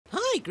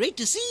great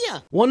to see ya.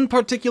 One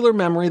particular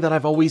memory that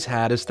I've always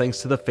had is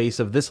thanks to the face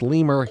of this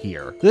lemur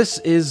here. This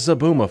is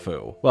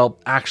Zoboomafoo. Well,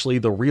 actually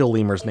the real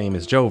lemur's name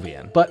is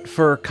Jovian, but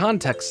for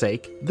context's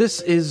sake,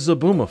 this is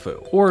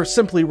Zoboomafoo, or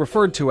simply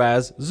referred to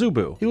as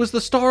Zubu. He was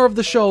the star of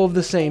the show of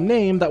the same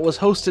name that was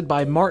hosted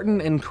by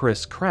Martin and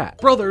Chris Kratt,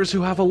 brothers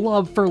who have a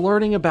love for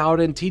learning about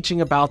and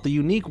teaching about the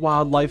unique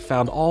wildlife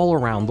found all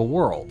around the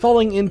world.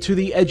 Falling into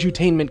the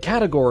edutainment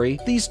category,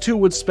 these two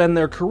would spend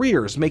their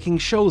careers making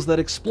shows that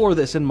explore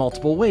this in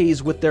multiple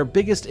ways, with their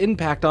biggest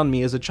impact on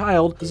me as a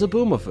child,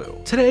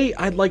 Zoboomafoo. Today,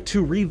 I'd like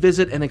to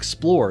revisit and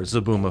explore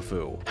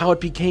Zoboomafoo, how it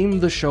became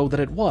the show that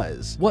it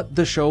was, what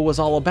the show was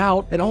all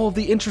about, and all of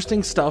the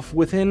interesting stuff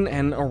within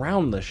and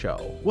around the show.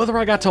 Whether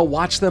I got to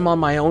watch them on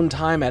my own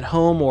time at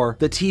home, or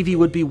the TV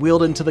would be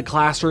wheeled into the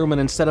classroom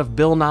and instead of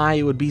Bill Nye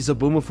it would be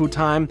Zoboomafoo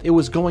time, it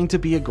was going to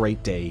be a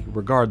great day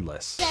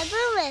regardless.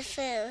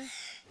 Zoboomafoo.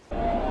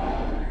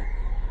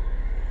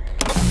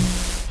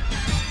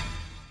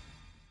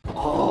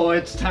 Oh,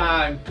 it's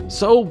time.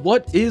 So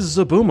what is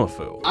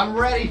Zoboomafoo? I'm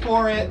ready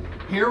for it.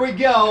 Here we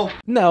go.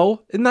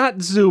 No, not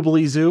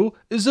Zoobly Zoo,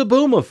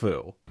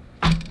 Zoboomafoo.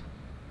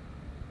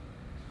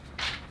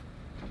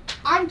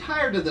 I'm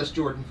tired of this,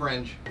 Jordan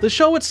Fringe. The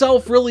show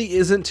itself really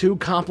isn't too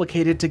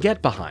complicated to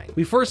get behind.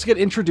 We first get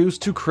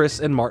introduced to Chris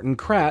and Martin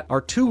Kratt,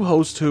 our two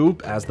hosts who,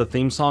 as the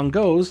theme song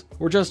goes,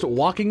 were just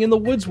walking in the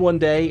woods one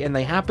day and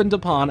they happened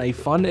upon a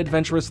fun,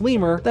 adventurous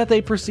lemur that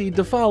they proceed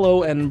to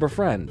follow and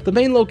befriend. The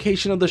main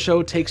location of the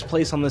show takes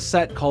place on the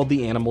set called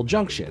the Animal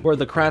Junction, where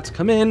the Kratts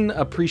come in,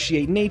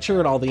 appreciate nature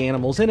and all the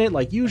animals in it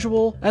like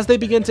usual, as they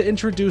begin to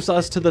introduce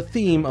us to the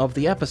theme of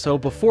the episode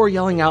before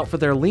yelling out for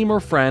their lemur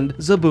friend,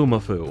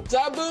 Zoboomafoo.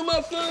 Zoboomafoo!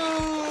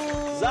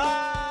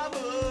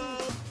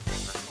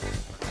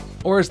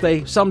 Or as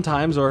they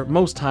sometimes or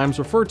most times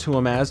refer to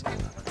him as,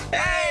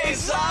 Hey,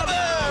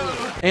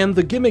 Zobo! and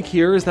the gimmick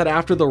here is that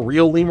after the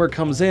real lemur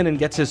comes in and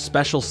gets his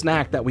special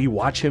snack that we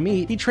watch him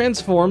eat, he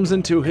transforms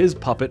into his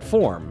puppet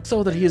form,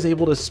 so that he is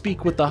able to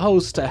speak with the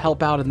host to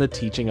help out in the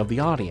teaching of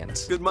the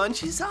audience. Good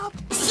munchies up.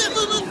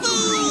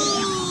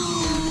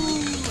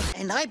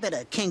 And I bet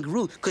a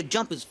kangaroo could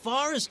jump as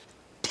far as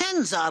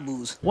 10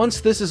 Zabus. Once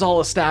this is all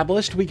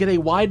established, we get a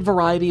wide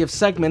variety of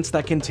segments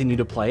that continue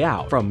to play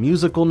out, from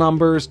musical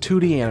numbers,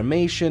 2D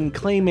animation,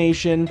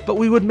 claymation, but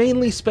we would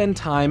mainly spend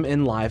time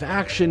in live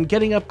action,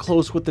 getting up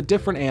close with the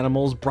different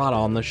animals brought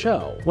on the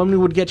show. When we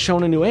would get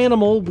shown a new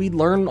animal, we'd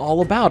learn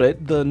all about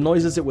it, the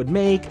noises it would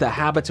make, the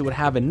habits it would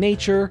have in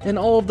nature, and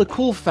all of the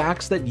cool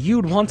facts that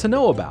you'd want to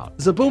know about.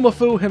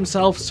 Zoboomafoo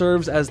himself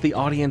serves as the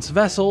audience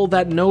vessel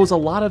that knows a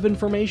lot of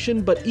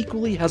information but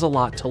equally has a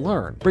lot to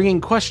learn,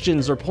 bringing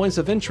questions or points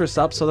of interest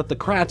up so that the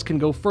Kratts can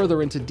go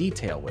further into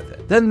detail with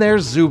it. Then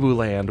there's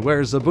Zoobuland,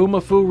 where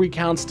Zoboomafoo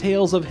recounts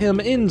tales of him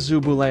in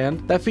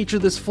Zoobuland that feature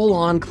this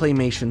full-on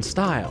claymation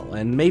style,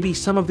 and maybe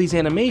some of these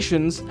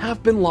animations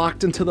have been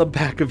locked into the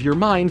back of your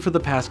mind for the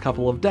past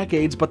couple of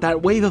decades, but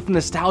that wave of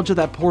nostalgia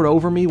that poured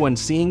over me when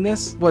seeing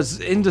this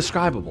was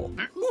indescribable.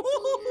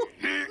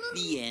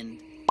 The end.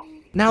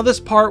 Now this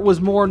part was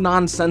more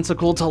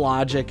nonsensical to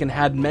logic and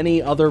had many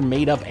other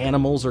made-up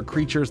animals or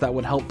creatures that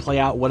would help play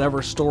out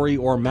whatever story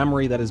or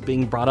memory that is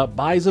being brought up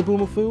by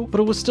Zoboomafoo, but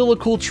it was still a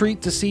cool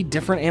treat to see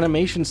different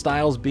animation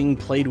styles being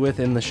played with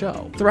in the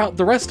show. Throughout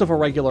the rest of a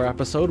regular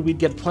episode, we'd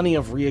get plenty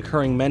of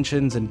reoccurring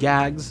mentions and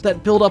gags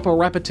that build up a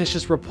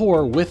repetitious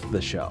rapport with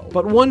the show.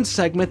 But one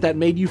segment that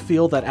made you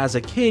feel that as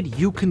a kid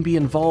you can be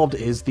involved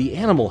is the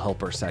animal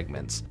helper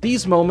segments.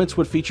 These moments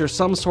would feature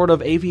some sort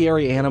of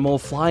aviary animal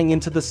flying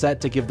into the set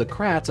to give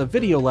the Kratts a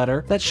video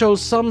letter that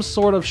shows some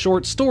sort of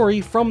short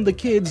story from the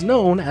kids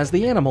known as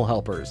the animal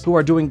helpers, who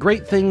are doing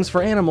great things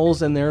for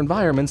animals and their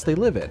environments they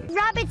live in.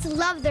 Rabbits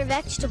love their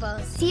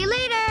vegetables. See you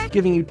later.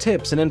 Giving you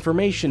tips and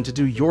information to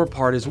do your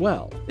part as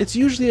well. It's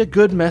usually a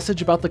good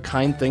message about the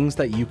kind things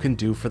that you can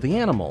do for the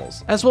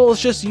animals, as well as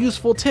just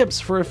useful tips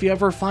for if you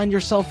ever find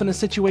yourself in a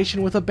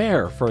situation with a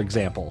bear, for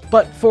example.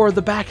 But for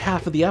the back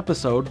half of the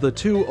episode, the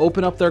two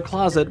open up their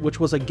closet, which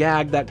was a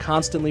gag that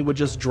constantly would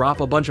just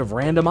drop a bunch of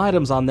random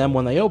items on them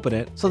when they open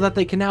it, so that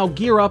they can now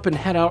gear up and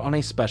head out on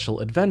a special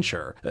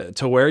adventure.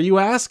 To where, you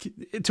ask?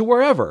 To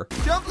wherever.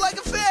 Jump like a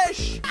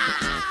fish!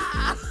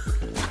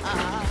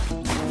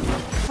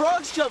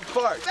 Frogs jump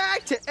fart.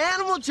 Back to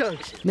Animal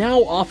Junction.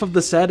 Now off of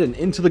the set and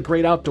into the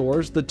great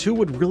outdoors, the two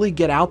would really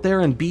get out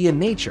there and be in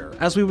nature,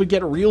 as we would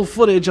get real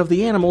footage of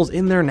the animals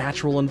in their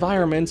natural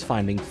environments,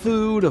 finding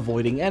food,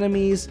 avoiding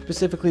enemies,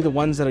 specifically the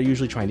ones that are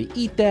usually trying to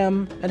eat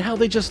them, and how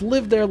they just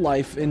live their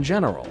life in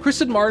general.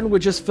 Chris and Martin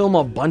would just film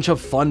a bunch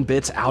of fun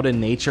bits out in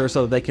nature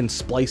so that they can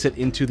splice it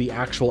into the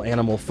actual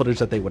animal footage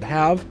that they would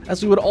have,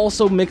 as we would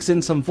also mix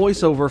in some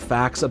voiceover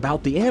facts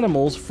about the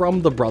animals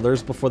from the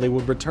brothers before they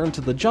would return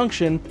to the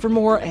junction for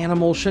more animal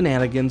animal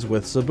shenanigans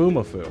with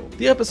Zoboomafoo.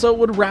 The episode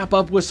would wrap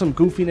up with some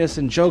goofiness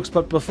and jokes,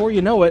 but before you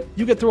know it,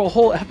 you get through a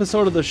whole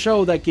episode of the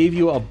show that gave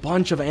you a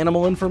bunch of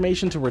animal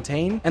information to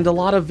retain and a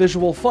lot of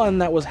visual fun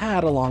that was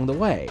had along the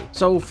way.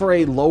 So for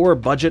a lower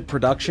budget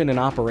production and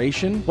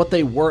operation, what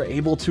they were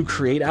able to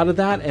create out of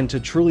that and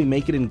to truly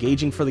make it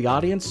engaging for the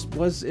audience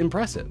was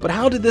impressive. But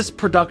how did this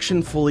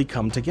production fully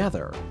come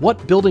together?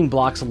 What building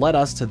blocks led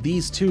us to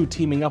these two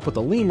teaming up with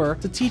a lemur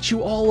to teach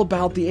you all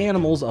about the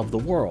animals of the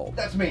world?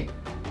 That's me.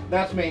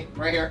 That's me.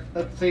 Right here.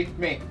 See?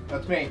 Me.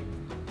 That's me.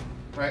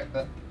 Right?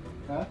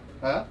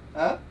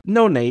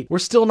 No, Nate, we're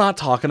still not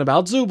talking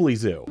about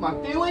Zoobly-Zoo. My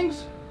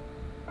feelings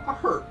are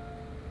hurt.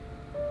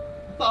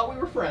 I thought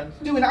we were friends.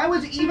 Dude, and I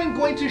was even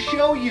going to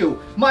show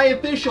you my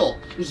official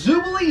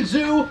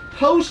Zoobly-Zoo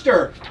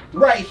poster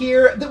right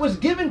here that was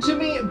given to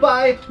me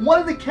by one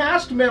of the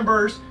cast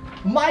members,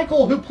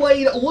 Michael, who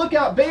played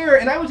Lookout Bear,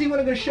 and I was even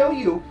going to show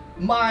you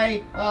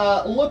my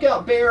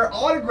Lookout Bear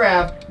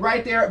autograph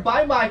right there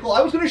by Michael.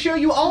 I was going to show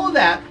you all of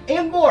that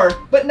and more,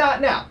 but not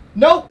now.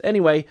 Nope.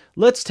 Anyway,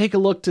 let's take a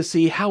look to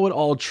see how it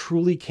all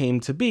truly came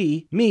to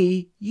be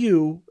me,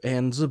 you,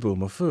 and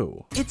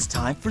Zoboomafoo. It's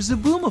time for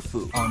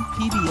Zoboomafoo on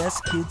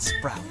PBS Kids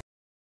Sprout.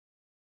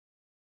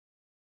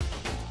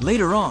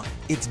 Later on,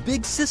 it's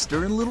big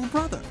sister and little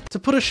brother. To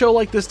put a show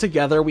like this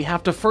together, we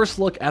have to first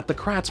look at the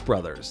Kratts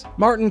Brothers.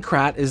 Martin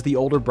Kratt is the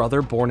older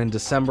brother born in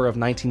December of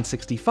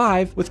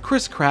 1965, with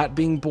Chris Kratt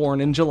being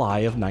born in July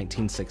of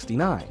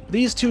 1969.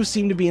 These two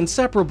seem to be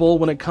inseparable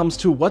when it comes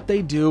to what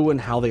they do and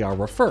how they are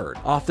referred,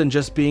 often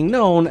just being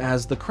known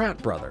as the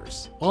Kratts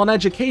Brothers. While in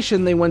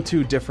education they went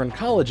to different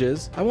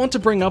colleges, I want to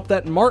bring up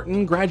that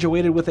Martin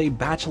graduated with a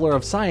Bachelor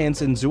of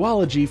Science in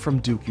Zoology from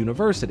Duke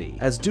University,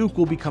 as Duke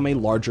will become a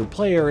larger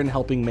player in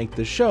helping make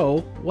the show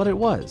what it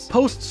was.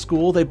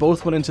 Post-school, they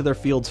both went into their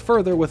fields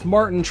further, with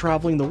Martin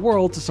traveling the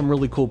world to some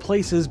really cool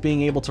places,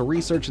 being able to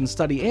research and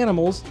study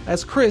animals,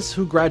 as Chris,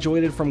 who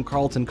graduated from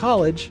Carleton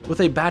College with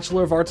a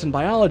Bachelor of Arts in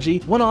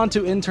Biology, went on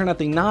to intern at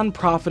the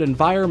non-profit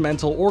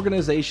environmental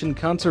organization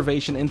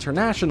Conservation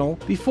International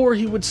before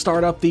he would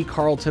start up the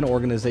Carleton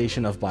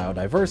Organization of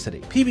Biodiversity.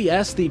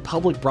 PBS, the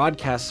public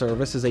broadcast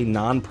service, is a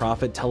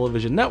non-profit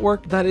television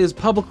network that is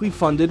publicly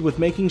funded, with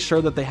making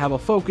sure that they have a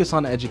focus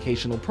on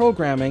educational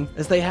programming,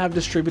 as they have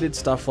distributed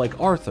stuff like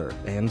Arthur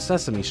and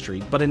Sesame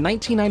Street. But in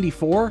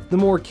 1994, the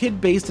more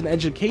kid-based and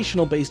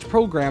educational-based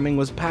programming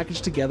was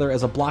packaged together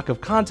as a block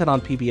of content on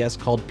PBS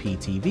called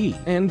PTV.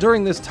 And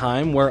during this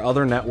time, where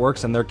other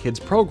networks and their kids'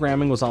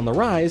 programming was on the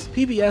rise,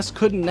 PBS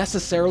couldn't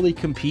necessarily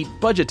compete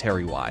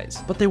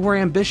budgetary-wise, but they were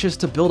ambitious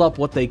to build up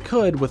what they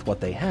could with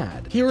what they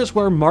had. Here is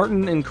where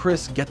Martin and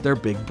Chris get their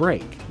big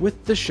break,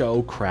 with the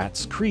show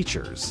Kratts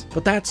Creatures.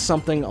 But that's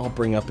something I'll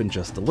bring up in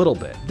just a little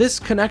bit. This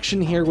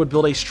connection here would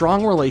build a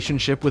strong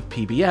relationship with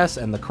PBS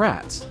and the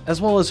Kratts,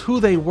 as well as who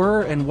they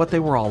were and what they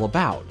were all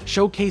about,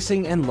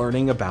 showcasing and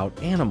learning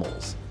about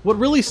animals. What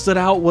really stood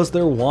out was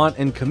their want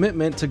and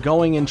commitment to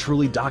going and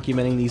truly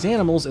documenting these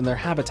animals in their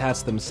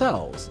habitats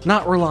themselves,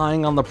 not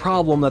relying on the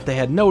problem that they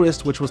had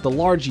noticed, which was the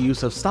large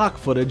use of stock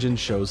footage in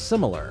shows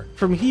similar.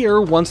 From here,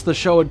 once the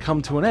show had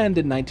come to an end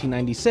in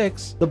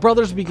 1996, the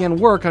brothers began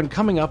work on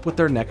coming up with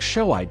their next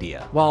show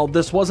idea. While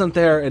this wasn't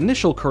their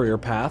initial career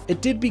path, it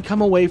did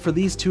become a way for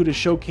these two to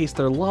showcase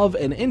their love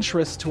and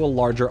interest to a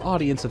larger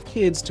audience of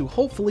kids to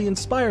hopefully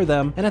inspire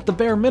them and, at the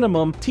bare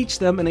minimum, teach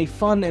them in a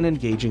fun and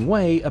engaging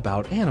way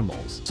about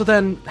animals. So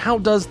then, how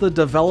does the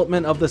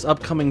development of this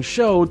upcoming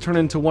show turn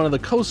into one of the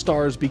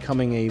co-stars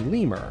becoming a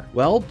lemur?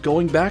 Well,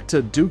 going back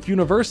to Duke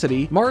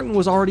University, Martin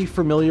was already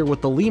familiar with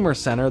the Lemur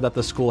Center that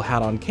the school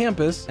had on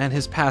campus, and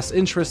his past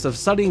interest of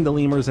studying the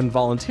lemurs and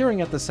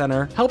volunteering at the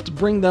center helped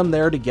bring them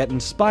there to get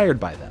inspired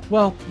by them.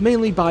 Well,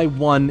 mainly by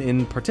one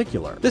in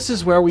particular. This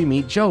is where we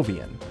meet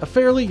Jovian, a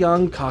fairly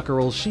young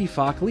cockerel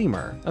she-fox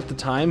lemur at the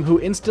time,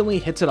 who instantly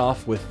hits it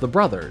off with the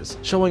brothers,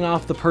 showing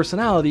off the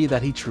personality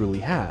that he truly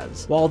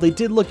has. While they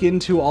did look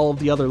into all of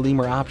the other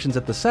lemur options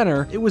at the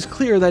center, it was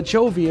clear that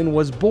Jovian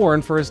was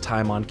born for his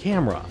time on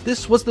camera.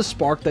 This was the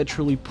spark that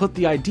truly put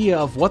the idea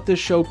of what this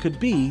show could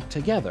be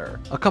together.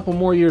 A couple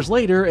more years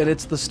later, and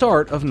it's the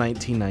start of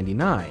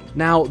 1999.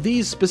 Now,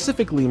 these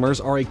specific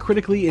lemurs are a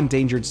critically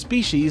endangered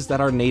species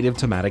that are native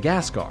to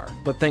Madagascar,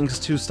 but thanks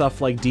to stuff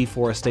like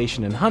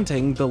deforestation and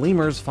hunting, the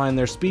lemurs find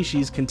their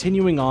species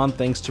continuing on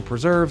thanks to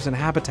preserves and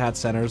habitat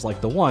centers like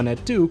the one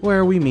at Duke,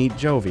 where we meet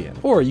Jovian.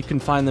 Or you can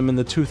find them in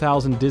the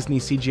 2000 Disney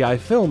CGI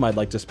film I'd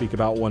like to speak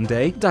about one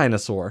day,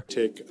 Dinosaur.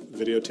 Take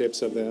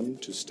videotapes of them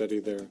to study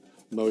their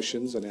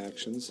motions and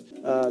actions.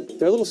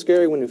 They're a little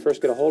scary when you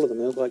first get a hold of them.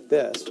 They look like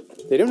this.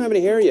 They don't have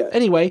any hair yet.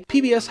 Anyway,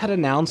 PBS had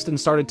announced and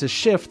started to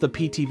shift the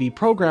PTV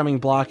programming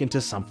block into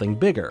something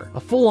bigger, a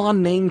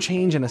full-on name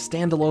change and a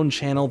standalone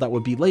channel that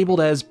would be labeled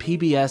as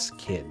PBS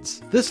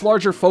Kids. This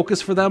larger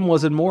focus for them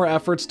was in more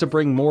efforts to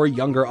bring more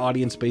younger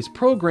audience-based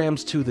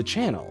programs to the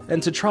channel,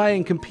 and to try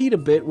and compete a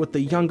bit with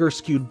the younger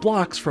skewed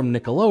blocks from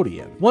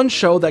Nickelodeon. One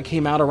show that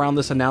came out around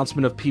this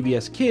announcement of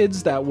PBS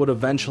Kids that would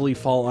eventually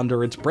fall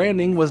under its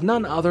branding was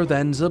none other than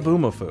been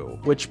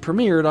Zoboomafoo, which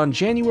premiered on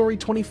January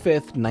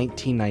 25th,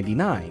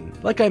 1999.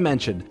 Like I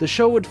mentioned, the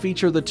show would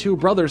feature the two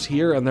brothers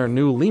here and their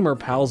new lemur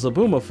pal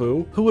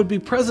Zoboomafoo, who would be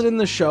present in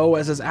the show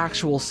as his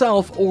actual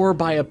self or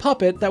by a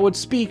puppet that would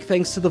speak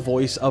thanks to the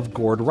voice of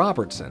Gord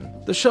Robertson.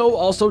 The show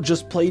also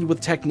just played with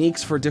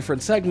techniques for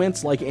different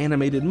segments like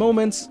animated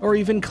moments or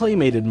even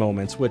claymated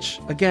moments, which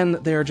again,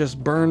 they are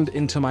just burned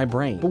into my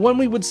brain. But when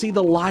we would see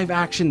the live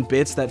action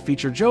bits that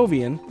feature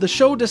Jovian, the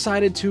show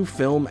decided to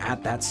film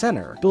at that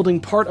center,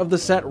 building part of the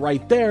set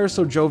right there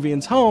so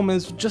Jovian's home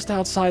is just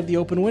outside the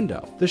open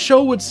window. The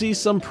show would see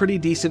some pretty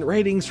decent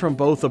ratings from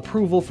both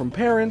approval from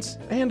parents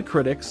and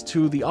critics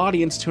to the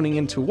audience tuning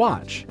in to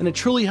watch, and it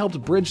truly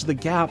helped bridge the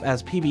gap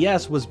as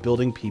PBS was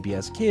building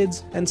PBS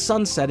Kids and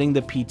sunsetting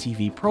the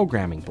PTV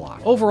programming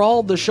block.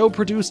 Overall, the show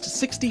produced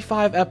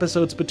 65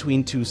 episodes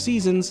between 2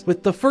 seasons,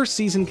 with the first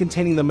season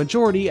containing the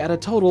majority at a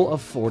total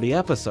of 40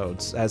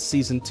 episodes, as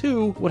season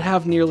 2 would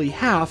have nearly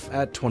half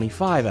at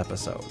 25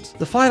 episodes.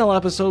 The final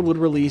episode would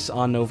release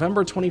on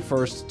November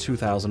 21st,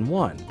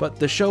 2001, but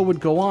the show would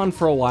go on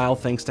for a while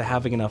thanks to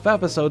having enough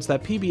episodes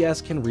that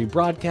PBS can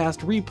rebroadcast,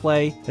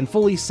 replay, and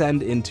fully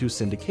send into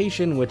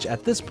syndication, which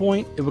at this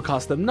point, it would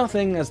cost them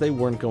nothing as they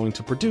weren't going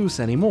to produce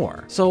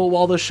anymore. So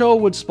while the show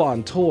would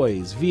spawn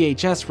toys,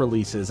 VHS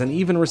releases, and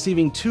even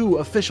receiving 2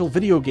 official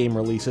video game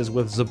releases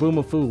with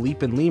Zoboomafoo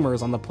Leapin'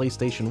 Lemurs on the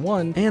PlayStation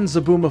 1 and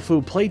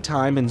Zoboomafoo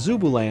Playtime in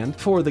Zooboland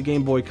for the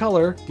Game Boy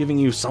Color, giving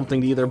you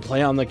something to either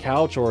play on the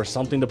couch or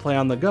something to play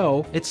on the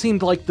go, it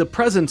seemed like the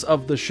presence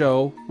of the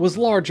show was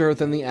larger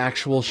than the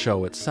actual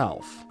show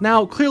itself.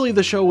 Now, clearly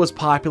the show was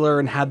popular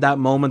and had that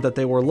moment that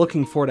they were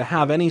looking for to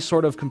have any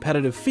sort of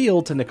competitive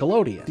feel to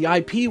Nickelodeon. The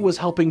IP was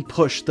helping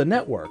push the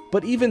network,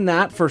 but even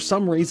that for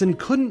some reason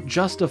couldn't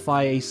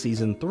justify a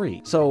season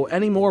 3. So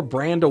any more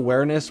brand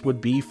awareness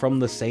would be from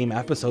the same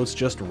episodes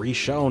just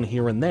reshown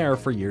here and there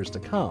for years to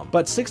come.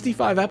 But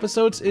 65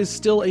 episodes is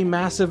still a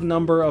massive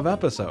number of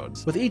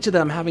episodes, with each of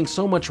them having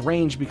so much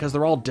range because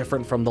they're all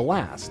different from the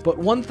last. But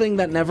one thing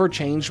that never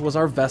changed was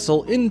our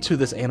vessel into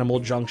this animal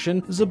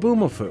junction,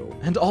 Zoboomafoo,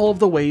 and all of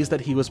the ways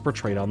that he was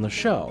portrayed on the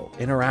show,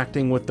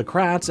 interacting with the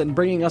Kratts and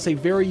bringing us a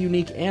very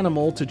unique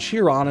animal to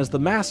cheer on as the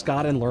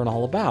mascot and learn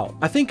all about.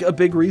 I think a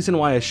big reason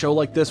why a show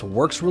like this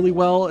works really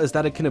well is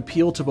that it can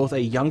appeal to both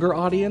a younger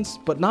audience,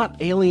 but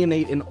not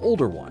alienate an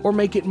older one, or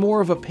make it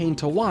more of a pain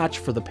to watch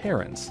for the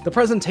parents. The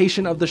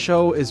presentation of the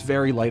show is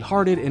very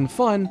lighthearted and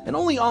fun, and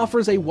only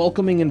offers a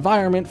welcoming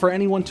environment for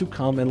anyone to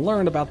come and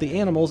learn about the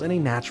animals in a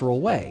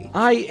natural way.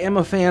 I am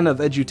a fan of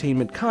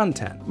edutainment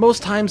content.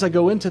 Most times I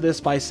go into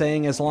this by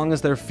saying as long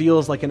as there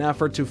feels like an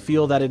effort to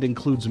feel that it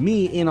includes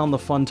me in on the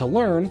fun to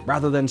learn,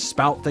 rather than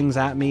spout things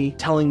at me,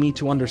 telling me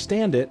to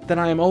understand it, then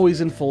I am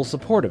always in full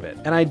support of it.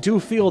 And I do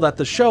feel that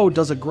the show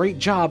does a great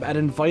job at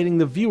inviting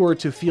the viewer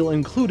to feel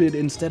included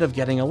instead of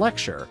getting a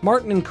lecture.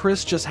 Martin and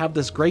Chris just have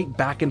this great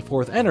back and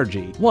forth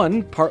energy.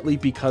 One, partly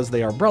because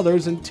they are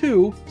brothers, and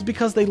two, is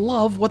because they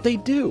love what they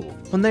do.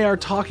 When they are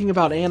talking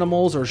about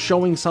animals or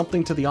showing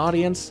something to the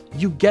audience,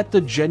 you get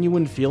the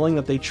genuine feeling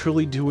that they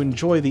truly do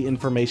enjoy the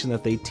information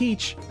that they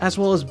teach, as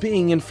well as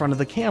being in front of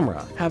the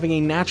camera, having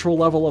a natural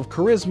level of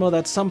charisma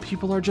that some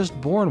people are just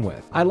born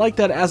with. I like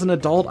that as an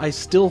adult, I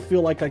still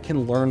feel like I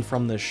can learn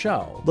from this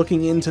show,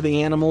 looking into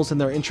the animals and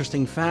their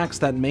interesting facts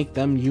that make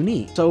them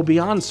unique. So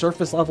beyond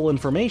surface level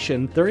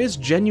information, there is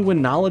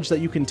genuine knowledge that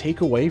you can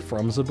take away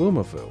from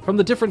Zoboomafoo. From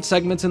the different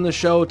segments in the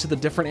show to the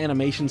different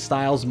animation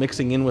styles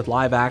mixing in with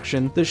live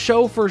action, the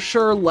show for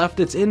sure left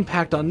its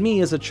impact on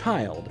me as a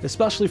child,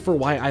 especially for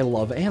why I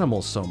love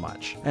animals so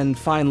much, and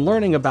find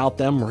learning about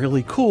them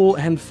really cool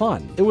and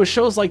fun. It was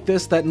shows like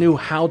this that knew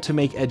how to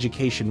make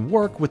education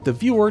work with the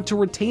viewer to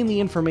retain the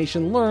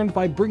information learned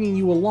by bringing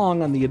you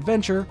along on the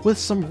adventure with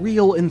some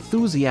real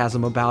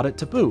enthusiasm about it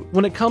to boot.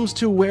 When it comes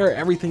to where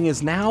everything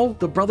is now,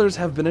 the brothers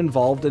have been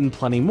involved in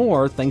plenty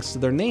more thanks to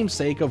their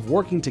namesake of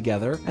working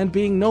together and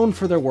being known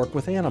for their work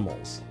with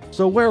animals.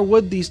 So where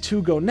would these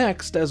two go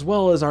next, as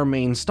well as our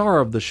main star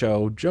of the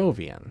show,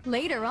 Jovian?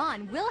 Later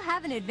on, we'll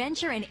have an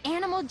adventure in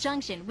Animal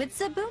Junction with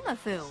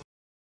Zoboomafoo.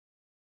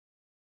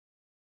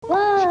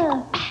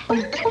 Whoa!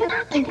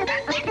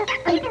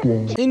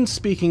 In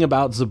speaking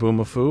about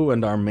Zoboomafoo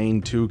and our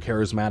main two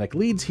charismatic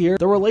leads here,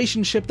 the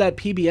relationship that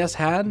PBS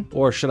had,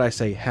 or should I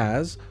say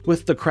has,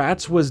 with the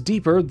Kratts was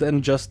deeper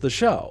than just the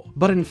show,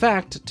 but in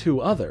fact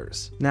 2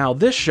 others. Now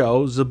this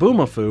show,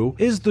 Zoboomafoo,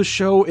 is the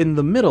show in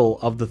the middle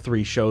of the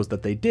 3 shows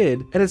that they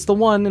did, and it's the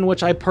one in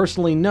which I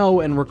personally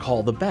know and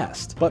recall the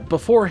best. But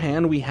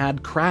beforehand we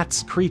had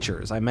Kratts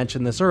Creatures, I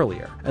mentioned this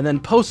earlier, and then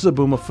post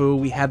Zoboomafoo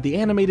we had the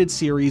animated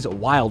series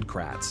Wild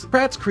Kratts.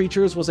 Kratts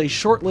Creatures was a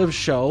short-lived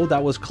show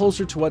that was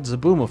closer to what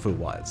Zoboomafoo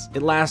was.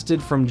 It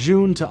lasted from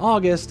June to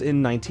August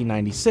in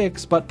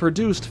 1996, but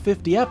produced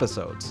 50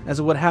 episodes, as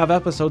it would have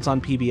episodes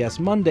on PBS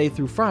Monday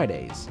through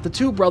Fridays. The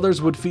two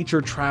brothers would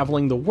feature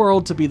traveling the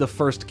world to be the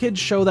first kids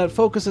show that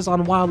focuses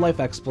on wildlife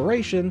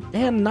exploration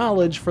and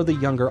knowledge for the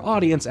younger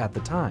audience at the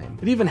time.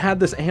 It even had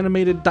this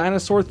animated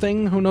dinosaur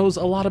thing who knows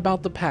a lot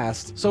about the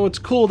past, so it's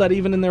cool that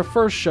even in their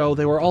first show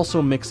they were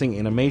also mixing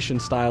animation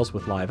styles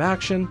with live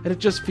action, and it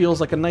just feels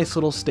like a nice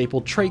little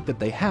staple trait that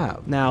they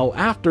have. Now,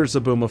 after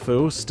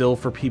Zoboomafoo, still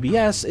for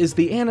PBS, is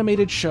the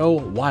animated show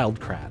Wild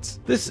Kratts.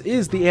 This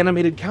is the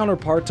animated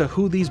counterpart to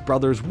who these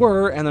brothers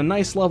were, and a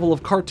nice level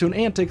of cartoon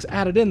antics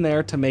added in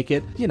there to make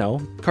it, you know,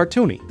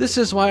 cartoony. This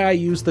is why I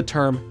use the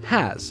term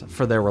has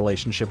for their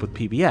relationship with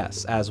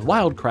PBS, as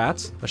Wild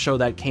Kratts, a show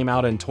that came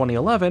out in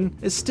 2011,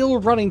 is still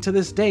running to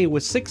this day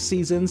with 6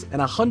 seasons and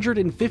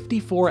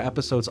 154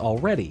 episodes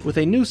already, with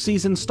a new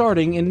season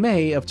starting in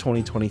May of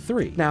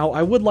 2023. Now,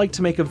 I would like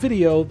to make a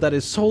video that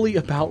is solely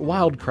about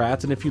Wild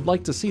Kratts, and if you'd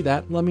like to see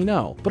that, let me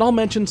know. But I'll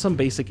mention some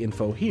basic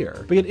info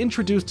here. We get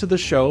introduced to the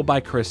show by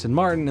Chris and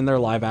Martin in their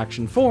live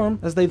action form,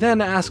 as they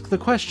then ask the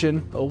question,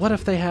 what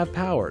if they have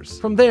powers?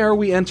 From there,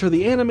 we enter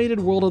the animated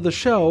world of the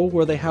show,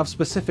 where they have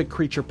specific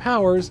creature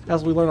powers,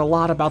 as we learn a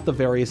lot about the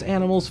various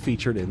animals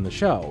featured in the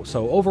show.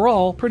 So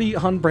overall, pretty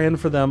on brand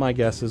for them, I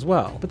guess, as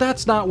well. But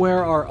that's not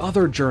where our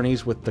other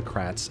journeys with the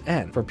Kratts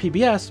end. For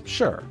PBS,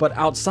 sure. But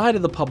outside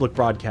of the public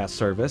broadcast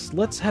service,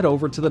 let's head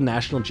over to the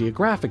National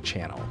Geographic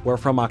Channel, where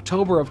from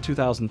October of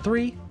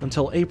 2003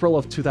 until April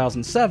of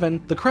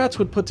 2007, the Kratts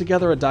would put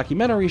together a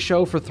documentary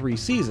show for 3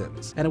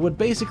 seasons, and it would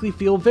basically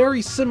feel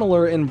very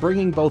similar in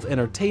bringing both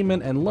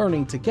entertainment and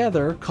learning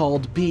together,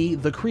 called Be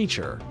the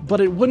Creature.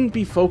 But it wouldn't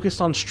be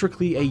focused on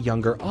strictly a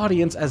younger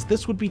audience, as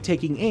this would be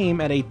taking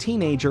aim at a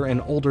teenager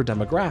and older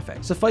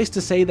demographic. Suffice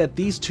to say that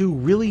these two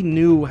really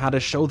knew how to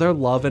show their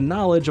love and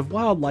knowledge of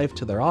wildlife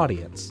to their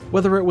audience,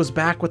 whether it was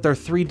back with their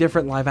 3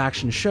 different live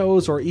action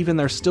shows or even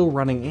their still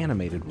running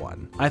animated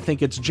one. I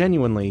think it's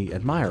genuinely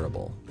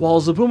admirable.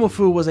 While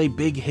Zoboomafoo was a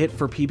big hit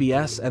for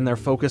PBS and their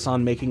focus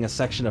on making a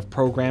section of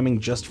programming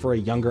just for a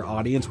younger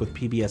audience with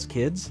PBS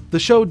Kids, the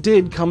show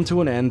did come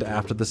to an end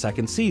after the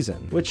 2nd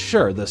season, which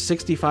sure, the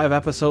 65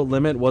 episode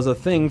limit was a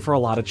thing for a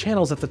lot of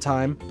channels at the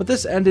time, but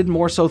this ended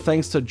more so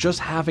thanks to just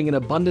having an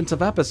abundance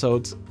of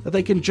episodes that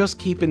they can just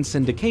keep in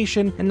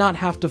syndication and not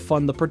have to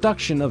fund the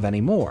production of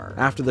any more.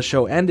 After the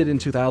show ended in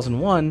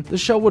 2001, the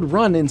show would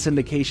run in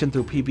syndication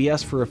through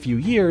PBS for a few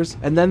years,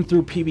 and then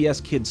through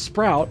PBS Kids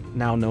Sprout,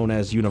 now known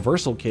as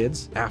Universal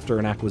Kids, after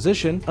an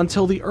acquisition,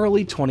 until the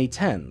early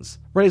 2010s.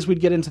 Right as we'd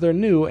get into their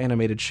new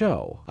animated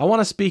show. I want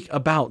to speak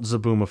about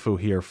Zoboomafoo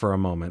here for a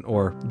moment,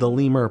 or the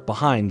lemur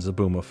behind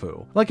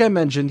Zoboomafoo. Like I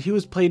mentioned, he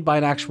was played by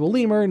an actual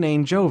lemur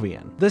named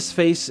Jovian. This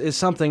face is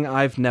something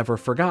I've never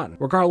forgotten,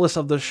 regardless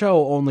of the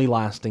show only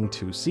lasting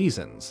 2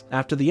 seasons.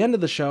 After the end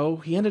of the show,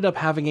 he ended up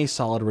having a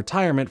solid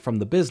retirement from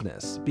the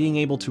business, being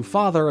able to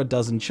father a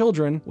dozen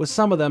children, with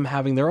some of them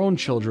having their own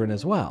children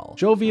as well.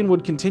 Jovian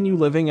would continue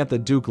living at the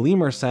Duke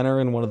Lemur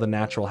Center in one of the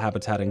natural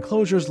habitat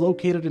enclosures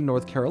located in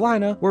North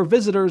Carolina, where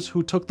visitors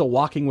who took the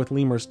Walking with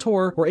Lemurs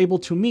tour were able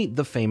to meet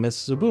the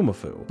famous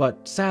Zoboomafoo.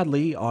 But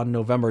sadly, on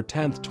November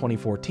 10th,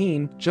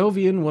 2014,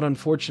 Jovian would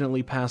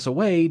unfortunately pass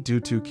away due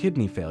to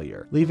kidney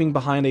failure, leaving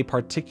behind a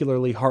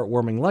particularly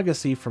heartwarming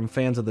legacy from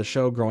fans of the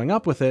show growing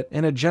up with it,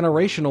 and a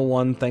generational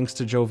one thanks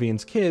to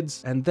Jovian's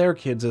kids, and their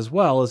kids as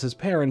well, as his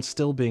parents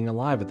still being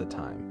alive at the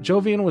time.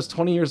 Jovian was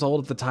 20 years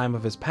old at the time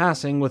of his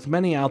passing, with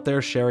many out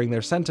there sharing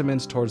their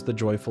sentiments towards the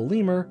joyful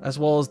lemur, as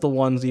well as the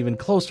ones even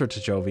closer to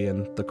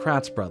Jovian, the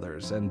Kratts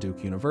Brothers and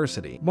Duke University.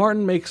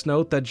 Martin makes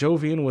note that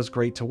Jovian was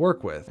great to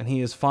work with, and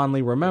he is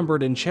fondly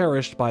remembered and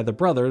cherished by the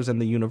brothers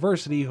and the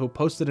university, who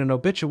posted an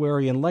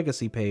obituary and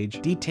legacy page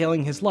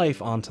detailing his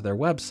life onto their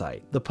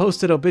website. The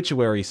posted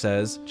obituary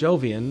says,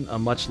 "Jovian, a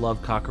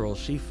much-loved cockerel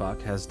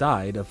she-fuck, has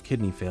died of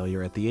kidney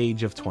failure at the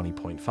age of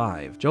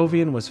 20.5.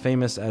 Jovian was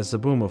famous as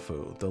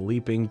Zoboomafoo, the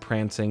leaping,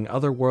 prancing,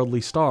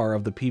 otherworldly star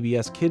of the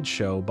PBS Kids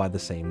show by the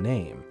same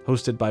name,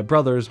 hosted by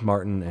brothers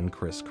Martin and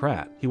Chris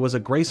Kratt. He was a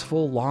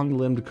graceful,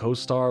 long-limbed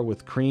co-star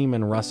with cream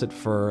and russet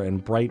fur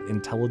and bright,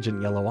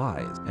 intelligent yellow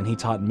eyes, and he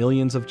taught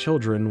millions of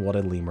children what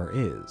a lemur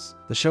is."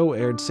 The show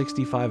aired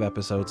 65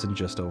 episodes in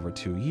just over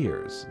 2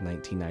 years,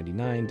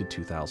 1999 to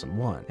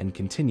 2001, and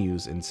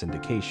continues in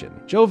syndication.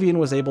 Jovian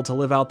was able to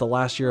live out the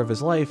last year of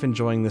his life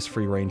enjoying this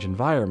free-range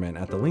environment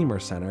at the Lemur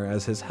Center,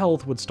 as his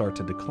health would start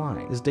to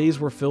decline. His days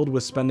were filled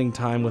with spending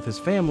time with his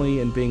family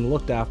and being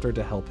looked after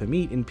to help him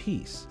eat in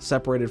peace,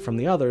 separated from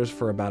the others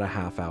for about a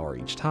half hour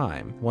each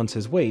time, once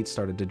his weight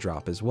started to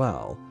drop as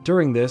well.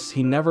 During this,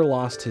 he never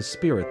lost his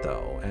spirit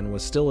though, and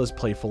was still as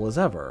playful as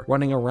ever,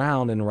 running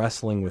around and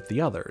wrestling with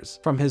the others.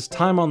 From his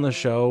time on the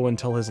show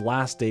until his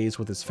last days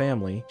with his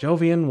family,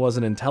 Jovian was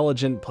an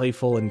intelligent,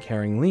 playful, and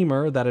caring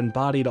lemur that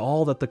embodied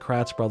all that the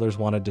Kratts brothers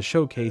wanted to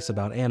showcase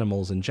about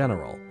animals in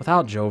general.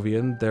 Without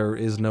Jovian, there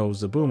is no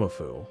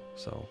Zoboomafoo,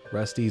 so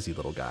rest easy,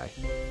 little guy.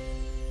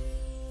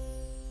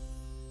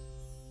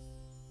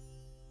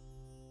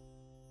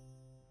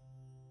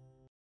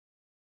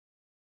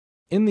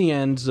 In the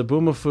end,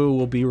 Zoboomafoo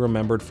will be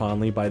remembered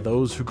fondly by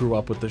those who grew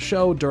up with the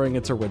show during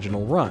its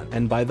original run,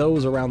 and by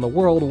those around the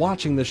world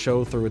watching the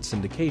show through its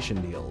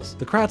syndication deals.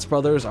 The Kratts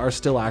Brothers are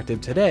still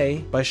active today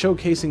by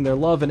showcasing their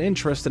love and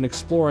interest in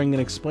exploring and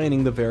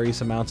explaining the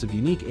various amounts of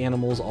unique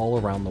animals all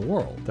around the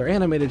world. Their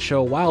animated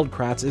show Wild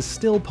Kratts is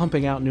still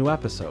pumping out new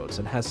episodes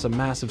and has some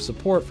massive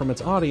support from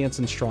its audience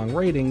and strong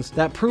ratings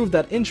that prove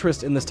that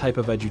interest in this type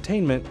of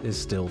edutainment is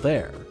still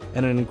there,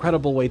 and an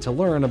incredible way to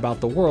learn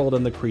about the world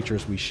and the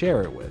creatures we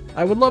share it with.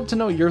 I would love to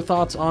know your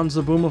thoughts on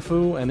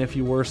Zoboomafoo, and if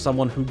you were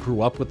someone who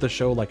grew up with the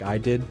show like I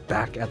did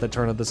back at the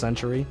turn of the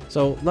century.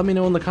 So let me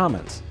know in the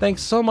comments.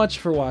 Thanks so much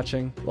for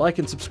watching. Like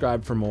and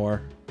subscribe for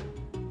more.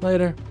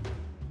 Later.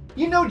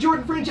 You know,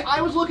 Jordan Fringe,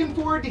 I was looking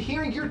forward to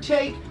hearing your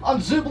take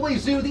on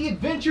Zoboomafoo, the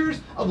adventures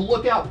of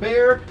Lookout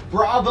Bear,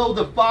 Bravo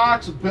the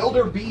Fox,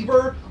 Builder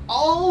Beaver,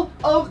 all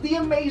of the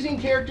amazing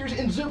characters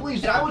in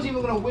Zoboomafoo. I was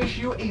even going to wish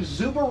you a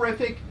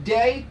Zooberific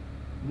day.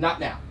 Not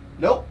now.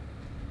 Nope.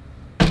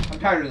 I'm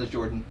tired of this,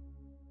 Jordan.